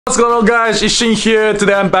What's going on, guys? Ishin here.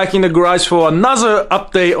 Today I'm back in the garage for another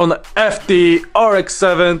update on the FD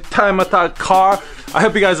RX7 time attack car. I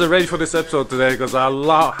hope you guys are ready for this episode today because a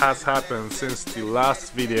lot has happened since the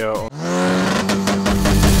last video.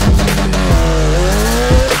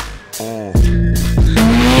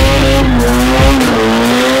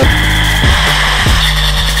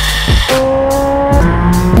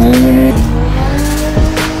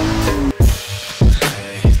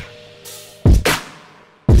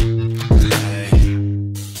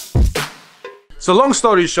 So long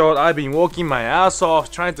story short, I've been working my ass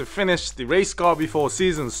off trying to finish the race car before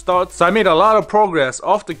season starts. So I made a lot of progress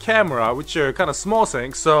off the camera, which are kind of small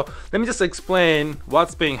things. So let me just explain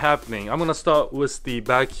what's been happening. I'm gonna start with the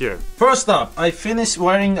back here. First up, I finished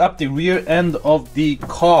wiring up the rear end of the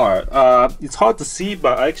car. It's hard to see,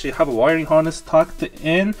 but I actually have a wiring harness tucked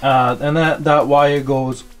in, and that wire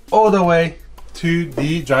goes all the way to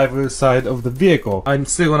the driver's side of the vehicle. I'm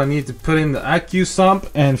still gonna need to put in the accu sump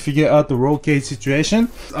and figure out the roll cage situation.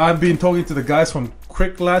 I've been talking to the guys from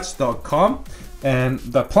quicklatch.com, and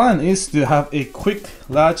the plan is to have a quick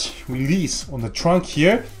latch release on the trunk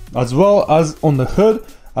here, as well as on the hood,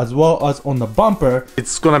 as well as on the bumper.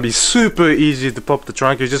 It's gonna be super easy to pop the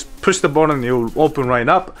trunk. You just push the button, it will open right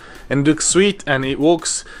up and looks sweet, and it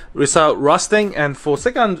works without rusting. And for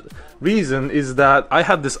second reason is that I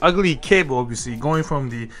had this ugly cable obviously going from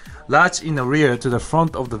the latch in the rear to the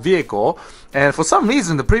front of the vehicle, and for some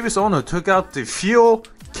reason the previous owner took out the fuel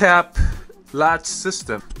cap latch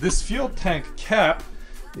system. This fuel tank cap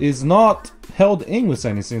is not held in with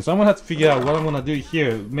anything, so I'm gonna have to figure out what I'm gonna do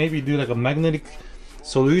here. Maybe do like a magnetic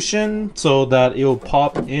solution so that it will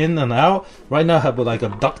pop in and out. Right now I have like a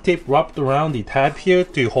duct tape wrapped around the tab here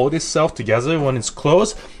to hold itself together when it's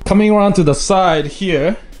closed. Coming around to the side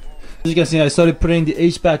here, as you can see, I started putting the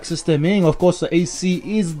HVAC system in. Of course the AC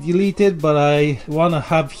is deleted, but I want to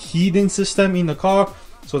have heating system in the car,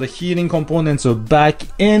 so the heating components are back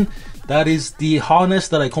in. That is the harness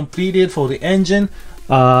that I completed for the engine.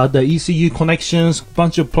 The ECU connections,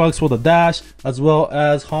 bunch of plugs for the dash, as well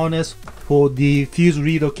as harness for the fuse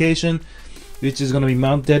relocation, which is going to be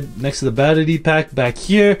mounted next to the battery pack back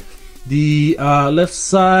here. The left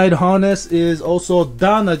side harness is also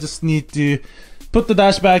done. I just need to put the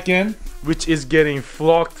dash back in, which is getting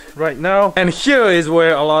flocked right now. And here is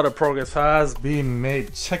where a lot of progress has been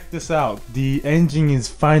made. Check this out. The engine is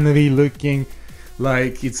finally looking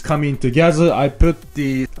like it's coming together. I put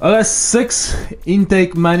the LS6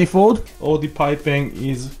 intake manifold. All the piping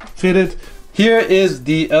is fitted. Here is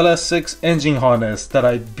the LS6 engine harness that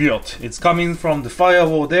I built. It's coming from the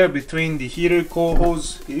firewall there between the heater core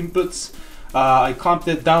hose inputs. I clamped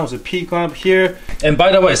it down with a P-clamp here. And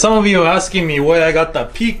by the way, some of you are asking me where I got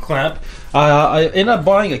that P-clamp. I ended up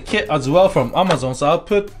buying a kit as well from Amazon, so I'll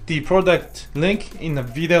put the product link in the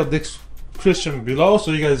video description below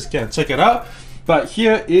so you guys can check it out. But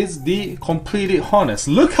here is the completed harness.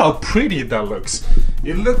 Look how pretty that looks.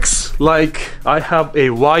 It looks like I have a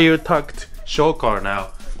wire tucked show car now.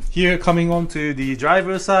 Here, coming onto the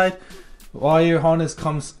driver's side, wire harness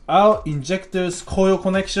comes out, injectors, coil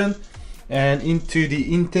connection, and into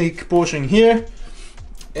the intake portion here.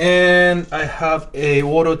 And I have a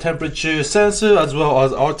water temperature sensor as well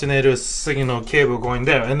as alternator signal cable going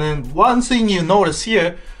there. And then one thing you notice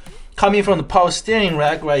here, coming from the power steering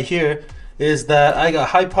rack right here, is that I got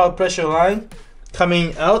high power pressure line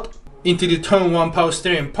coming out into the turn 1 power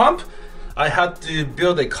steering pump. I had to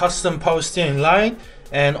build a custom power steering line,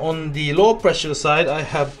 and on the low pressure side I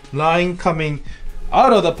have line coming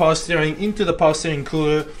out of the power steering into the power steering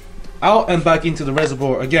cooler, out and back into the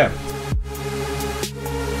reservoir again.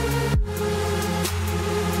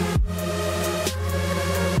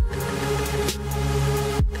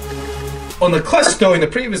 On the clutch though, in the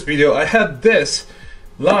previous video I had this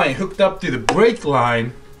line hooked up to the brake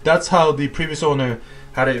line. That's how the previous owner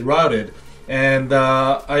had it routed, and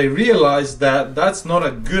I realized that that's not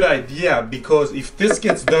a good idea, because if this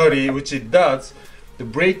gets dirty, which it does, the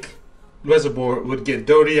brake reservoir would get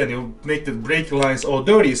dirty and it will make the brake lines all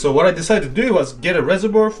dirty. So what I decided to do was get a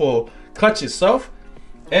reservoir for clutch itself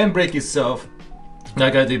and brake itself,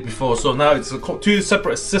 like I did before. So now it's two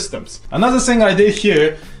separate systems. Another thing I did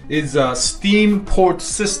here is a steam port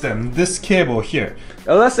system. This cable here.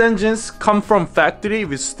 LS engines come from factory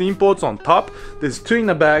with steam ports on top. There's 2 in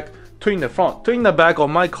the back, 2 in the front. 2 in the back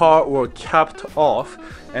on my car were capped off,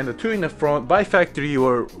 and the 2 in the front by factory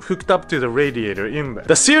were hooked up to the radiator inlet.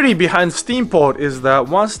 The theory behind steam port is that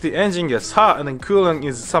once the engine gets hot and then coolant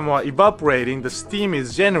is somewhat evaporating, the steam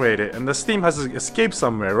is generated and the steam has to escape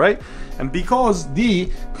somewhere, right? And because the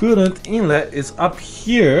coolant inlet is up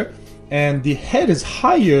here and the head is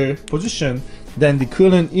higher position than the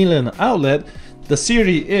coolant inlet outlet, the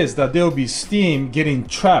theory is that there will be steam getting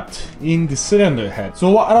trapped in the cylinder head. So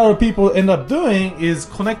what a lot of people end up doing is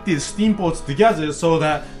connect these steam ports together so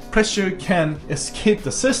that pressure can escape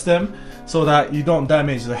the system so that you don't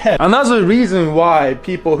damage the head. Another reason why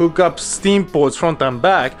people hook up steam ports front and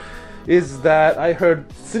back is that I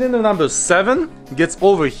heard cylinder number 7 gets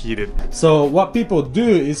overheated. So what people do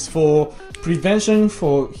is, for prevention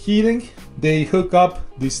for heating, they hook up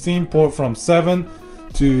the steam port from 7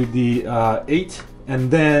 to the 8 and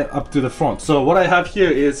then up to the front. So what I have here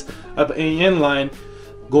is an AN line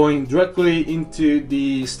going directly into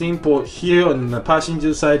the steam port here on the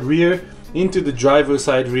passenger side rear, into the driver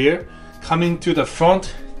side rear, coming to the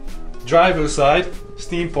front driver side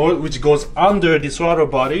steam port, which goes under the throttle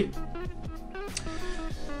body,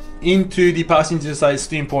 into the passenger side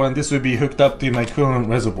steam port, and this will be hooked up to my coolant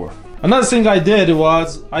reservoir. Another thing I did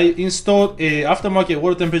was I installed a aftermarket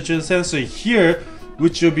water temperature sensor here,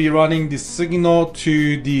 which will be running the signal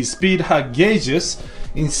to the speed hack gauges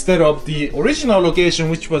instead of the original location,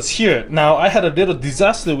 which was here. Now I had a little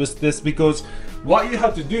disaster with this, because what you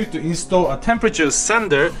have to do to install a temperature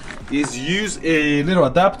sender is use a little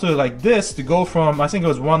adapter like this to go from, I think it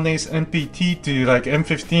was 1/8 NPT to like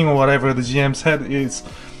M15 or whatever the GM said is.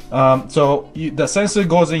 The sensor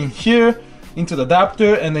goes in here into the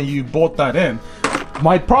adapter, and then you bolt that in.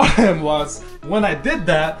 My problem was, when I did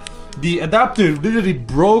that, the adapter literally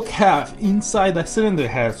broke half inside the cylinder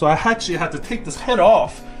head, so I actually had to take this head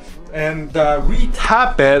off and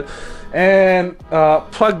re-tap it and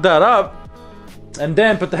plug that up, and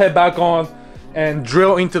then put the head back on and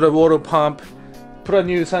drill into the water pump, put a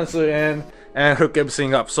new sensor in, and hook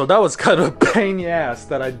everything up. So that was kind of a pain in the ass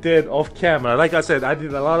that I did off camera. Like I said, I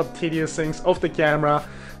did a lot of tedious things off the camera,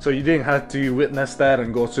 so you didn't have to witness that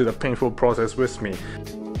and go through the painful process with me.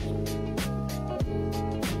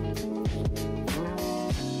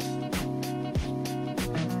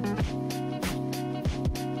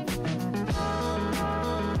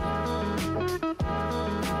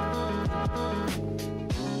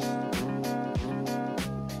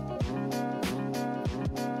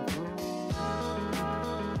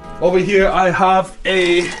 Over here I have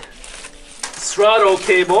a throttle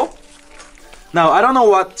cable. Now I don't know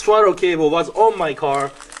what throttle cable was on my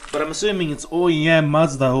car, but I'm assuming it's OEM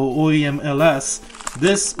Mazda or OEM LS.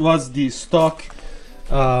 This was the stock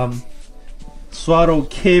throttle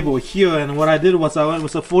cable here, and what I did was I went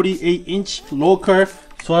with a 48-inch local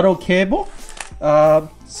throttle cable.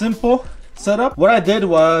 Simple setup. What I did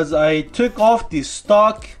was I took off the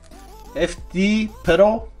stock FD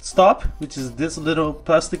pedal stop, which is this little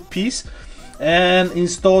plastic piece, and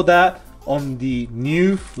install that on the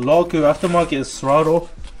new local aftermarket throttle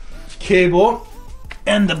cable.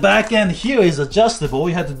 And the back end here is adjustable. All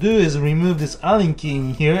you have to do is remove this Allen key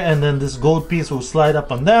in here, and then this gold piece will slide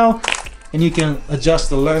up and down, and you can adjust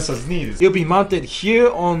the length as needed. It'll be mounted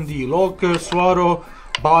here on the local throttle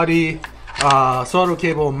body throttle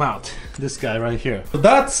cable mount, this guy right here. So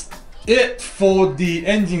that's it for the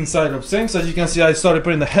engine side of things. As you can see, I started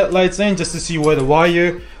putting the headlights in just to see where the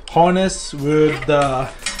wire harness would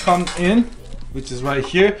come in, which is right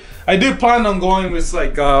here. I do plan on going with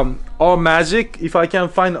like All Magic. If I can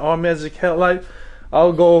find All Magic headlight,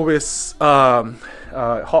 I'll go with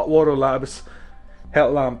Hot Water Labs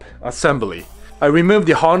headlamp assembly. I removed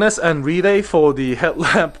the harness and relay for the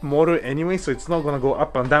headlamp motor anyway, so it's not gonna go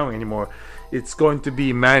up and down anymore. It's going to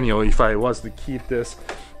be manual if I was to keep this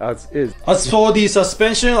as is. As for the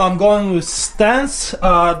suspension, I'm going with Stance.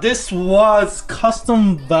 This was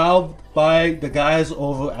custom valved by the guys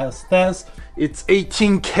over at Stance. It's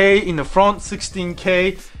 18K in the front,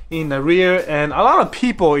 16K in the rear, and a lot of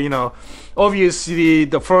people, you know, obviously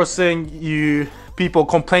the first thing people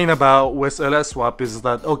complain about with LS swap is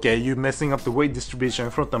that, okay, you're messing up the weight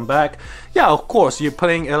distribution front and back. Yeah, of course, you're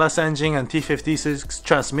putting LS engine and T56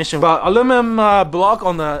 transmission, but aluminum block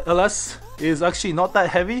on the LS is actually not that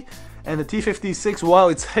heavy, and the T56, while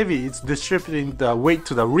it's heavy, it's distributing the weight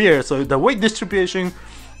to the rear, so the weight distribution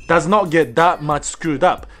does not get that much screwed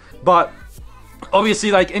up. But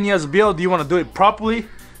obviously, like any other build, you want to do it properly,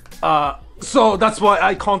 so that's why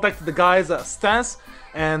I contacted the guys at Stance,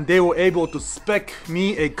 and they were able to spec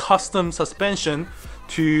me a custom suspension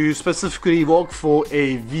to specifically work for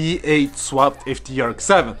a V8 swapped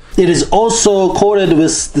RX7. It is also coated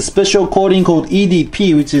with the special coating called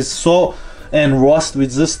EDP, which is salt and rust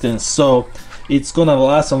resistance, so it's gonna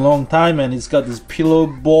last a long time, and it's got this pillow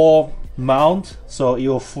ball mount, so it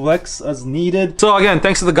will flex as needed. So again,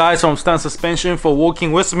 thanks to the guys from Stance Suspension for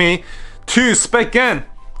working with me to spec in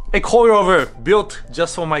a coilover built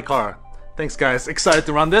just for my car. Thanks guys, excited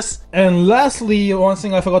to run this. And lastly, one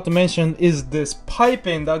thing I forgot to mention is this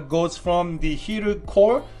piping that goes from the heater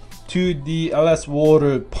core to the LS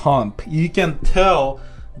water pump. You can tell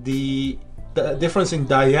the difference in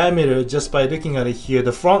diameter just by looking at it here.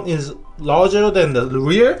 The front is larger than the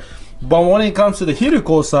rear, but when it comes to the heater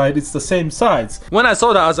core side, it's the same size. When I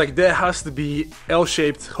saw that, I was like, there has to be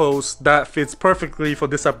L-shaped hose that fits perfectly for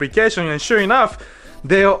this application, and sure enough,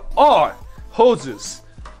 there are hoses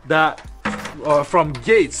that are from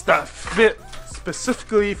Gates that fit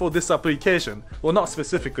specifically for this application. Well, not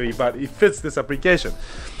specifically, but it fits this application.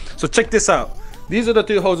 So check this out. These are the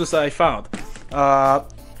two hoses I found.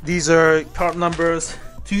 These are part numbers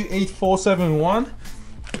 28471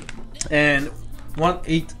 and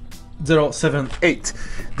 18078.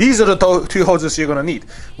 These are the two hoses you're gonna need.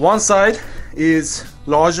 One side is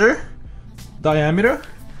larger diameter,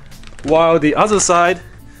 while the other side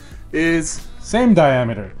is same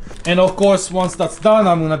diameter. And of course, once that's done,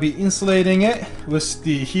 I'm gonna be insulating it with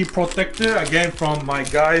the heat protector, again from my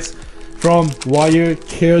guys from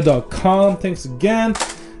wirecare.com. Thanks again.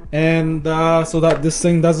 And so that this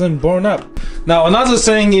thing doesn't burn up. Now another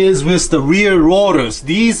thing is with the rear rotors.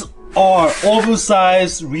 These are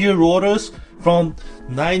oversized rear rotors from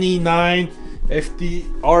 99 FD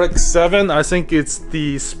RX7. I think it's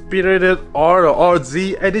the Spirited R or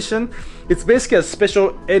RZ edition. It's basically a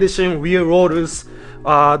special edition rear rotors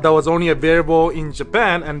that was only available in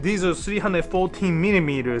Japan, and these are 314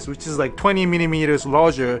 millimeters, which is like 20 millimeters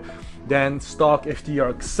larger than stock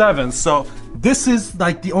FDRX7. So this is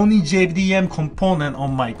like the only JDM component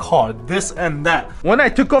on my car, this and that. When I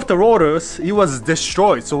took off the rotors, it was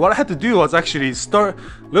destroyed. So what I had to do was actually start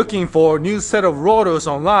looking for a new set of rotors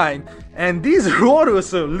online, and these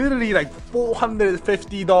rotors are literally like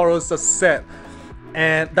 $450 a set.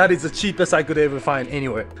 And that is the cheapest I could ever find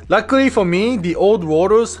anywhere. Luckily for me, the old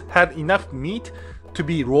rotors had enough meat to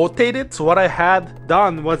be rotated. So what I had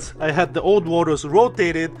done was I had the old rotors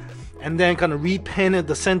rotated and then kind of repainted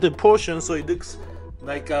the center portion so it looks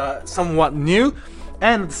like somewhat new.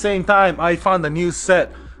 And at the same time, I found a new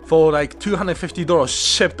set for like $250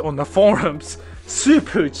 shipped on the forums.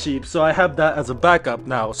 Super cheap, so I have that as a backup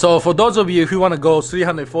now. So for those of you who want to go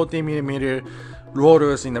 340mm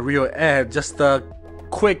rotors in the rear end, just a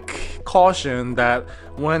quick caution that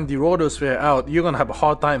when the rotors wear out, you're gonna have a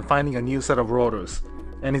hard time finding a new set of rotors,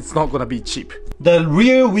 and it's not gonna be cheap. The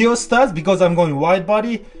rear wheel studs, because I'm going wide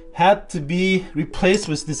body, had to be replaced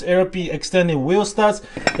with this LP extended wheel studs.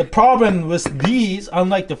 The problem with these,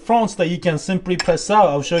 unlike the fronts that you can simply press out,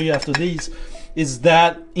 I'll show you after these, is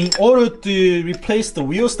that in order to replace the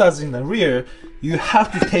wheel studs in the rear, you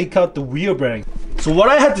have to take out the wheel bearing. So what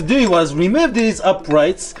I had to do was remove these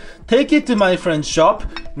uprights, take it to my friend's shop,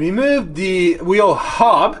 remove the wheel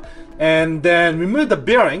hub, and then remove the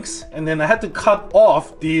bearings, and then I had to cut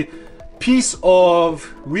off the piece of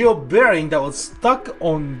wheel bearing that was stuck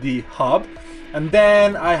on the hub, and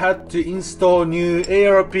then I had to install new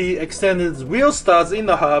ARP extended wheel studs in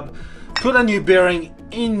the hub, put a new bearing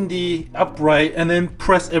in the upright, and then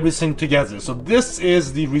press everything together. So this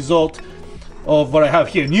is the result of what I have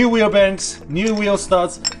here. New wheel bearings, new wheel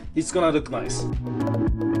studs. It's gonna look nice.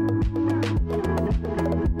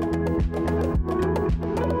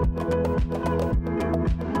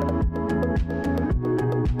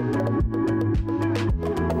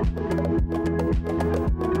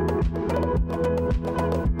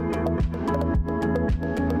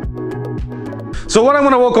 So what I'm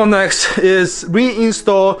gonna work on next is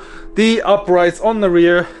reinstall the uprights on the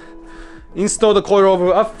rear, install the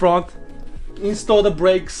coilover up front, install the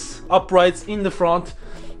brakes uprights in the front,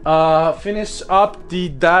 finish up the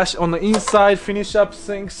dash on the inside, finish up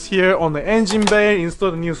things here on the engine bay,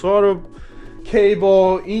 install the new throttle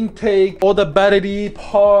cable, intake, all the battery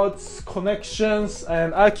parts, connections,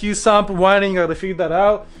 and IQ sump wiring. I gotta figure that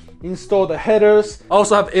out. Install the headers. I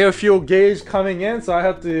also have air fuel gauge coming in, so I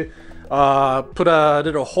have to put a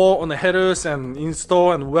little hole on the headers and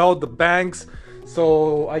install and weld the banks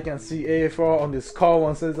so I can see AFR on this car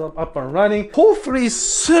once it's up and running. Hopefully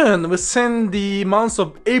soon, within the month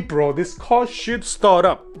of April, this car should start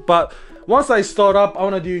up. But once I start up, I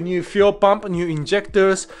want to do new fuel pump, new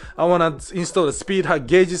injectors. I want to install the speed height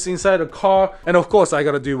gauges inside the car, and of course I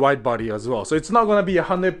gotta do wide body as well. So it's not gonna be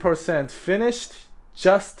 100% finished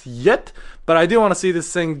just yet, but I do want to see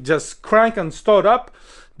this thing just crank and start up,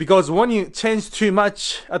 because when you change too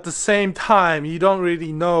much at the same time, you don't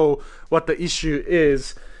really know what the issue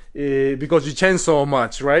is. because you change so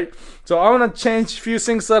much, right? So I want to change few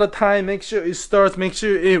things at a time, make sure it starts, make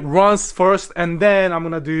sure it runs first, and then I'm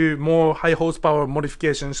gonna do more high horsepower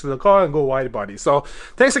modifications to the car and go wide body. So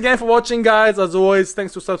thanks again for watching, guys. As always,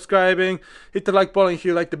 thanks for subscribing. Hit the like button if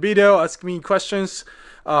you like the video. Ask me questions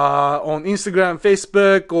on Instagram,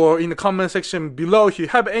 Facebook, or in the comment section below if you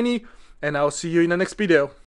have any, and I'll see you in the next video.